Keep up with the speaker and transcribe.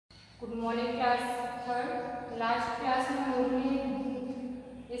Good morning class third. Last class में हम लोग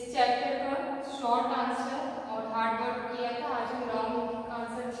ने इस चैप्टर का शॉर्ट आंसर और हार्ड वर्क किया था। आज हम लॉन्ग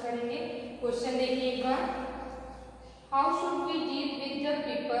आंसर करेंगे। क्वेश्चन देखिए एक बार। How should we deal with the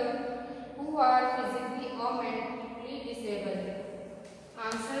people who are physically और mentally disabled?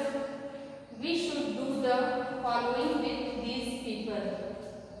 Answer, we should do the following with these people.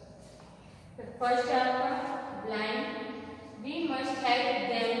 First है आपका blind. We must help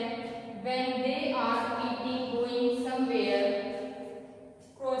them when they are eating, going somewhere,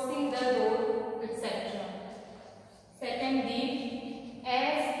 crossing the road, etc. Second, deaf.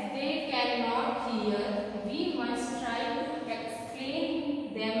 As they cannot hear, we must try to explain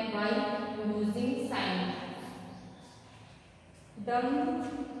them by using signs. Dumb.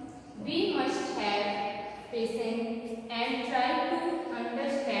 We must have patience and try to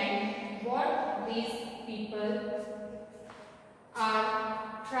understand what these people are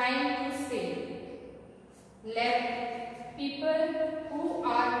trying to say. Left. People who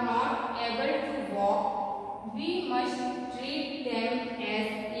are not able to walk, we must treat them as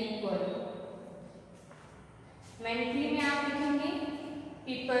equal. Mentally में आप लिखेंगे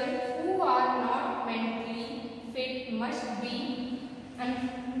people who are not mentally fit must be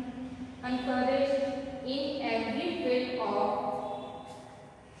encouraged in every field of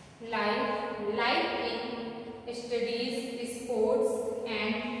life, like in studies, sports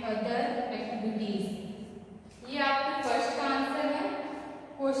and other activities. ये आपका first का answer है।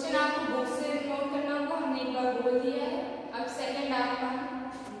 Question आपको book से note करना होगा, हमने एक बार बोल दिया है। अब सेकंड आपका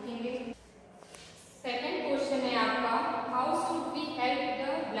लिखेंगे। सेकंड क्वेश्चन है आपका, how should we help the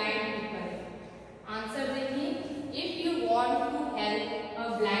blind people? Answer देखिए, if you want to help a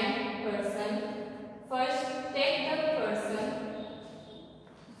blind person, first take the person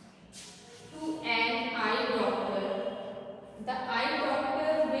to an eye doctor. The eye doctor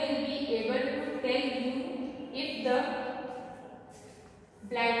will be able to tell you if the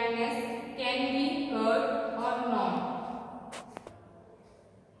blindness can be cured or not.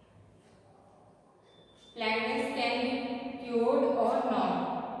 Blindness can be cured or not.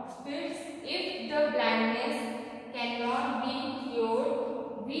 If the blindness cannot be cured,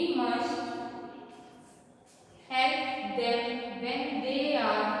 we must help them when they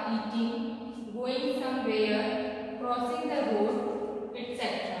are eating, going somewhere, crossing the road, etc.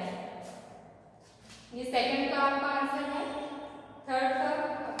 ये second का आपका answer है। Third का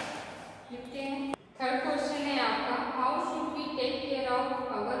लिखते हैं। Third question है आपका, how should we take care of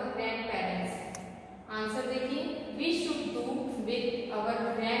our grand parents? Answer देखिए, we should do with our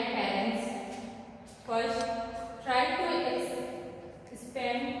grand parents, first try to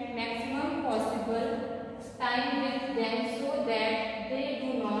spend maximum possible time with them so that they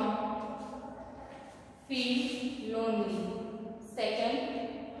do not feel lonely. Second,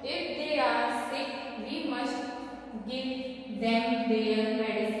 if they are sick, we must give them their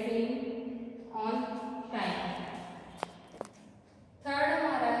medicine on time. Third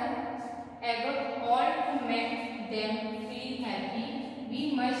हमारा है, above all to make them feel happy, we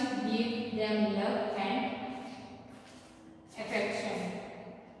must give them love and affection.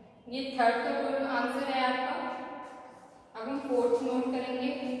 ये third का answer है आपका। अब हम fourth note करेंगे।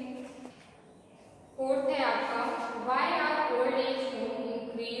 Fourth है आपका, why are old age home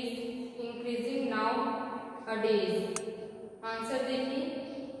increasing now a days? Answer देखिए,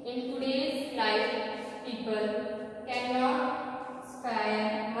 in today's life people can not spare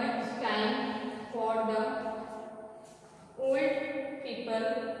much time for the old people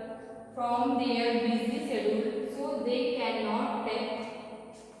from there busy schedule, so they can not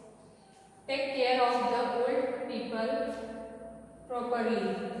take care of the old people properly.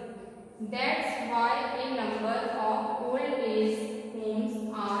 That's why a number of old age homes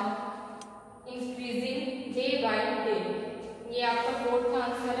are increasing day by day. ये आपका fourth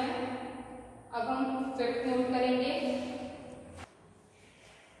answer है। अब हम fifth note करेंगे।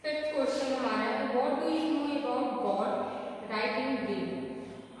 Fifth question हमारा है, what do you know about God? Right in brief.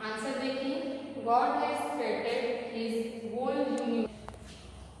 Answer देखिए, God has created his whole universe.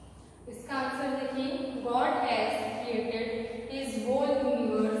 इसका आंसर देखिए, God has created His whole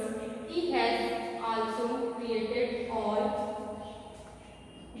universe. He has also created all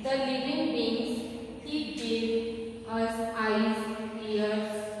the living beings. He gave us eyes, ears,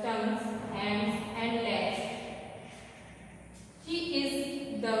 tongues, hands, and legs. He is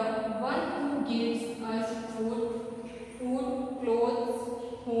the one who gives us food, clothes,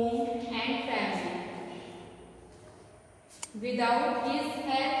 home, and family. Without His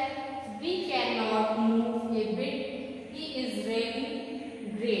help, we cannot move a bit. He is really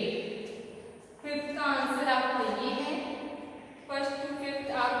great. Fifth का answer आपका ये है। First to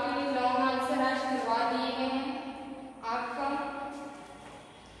fifth आपके लिए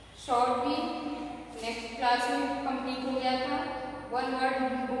class में complete हो गया था। 1 वर्ड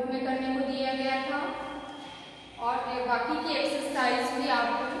बुक में करने को दिया गया था और बाकी की एक्सरसाइज भी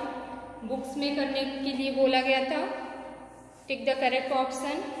आपको बुक्स में करने के लिए बोला गया था। Tick the correct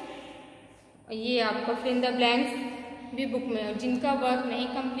option. ये आपका फिल इन द ब्लैंक्स भी बुक में, जिनका वर्क नहीं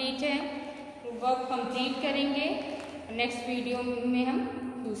कंप्लीट है वो वर्क कंप्लीट करेंगे। नेक्स्ट वीडियो में हम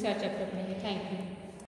दूसरा चैप्टर पढ़ेंगे। Thank you.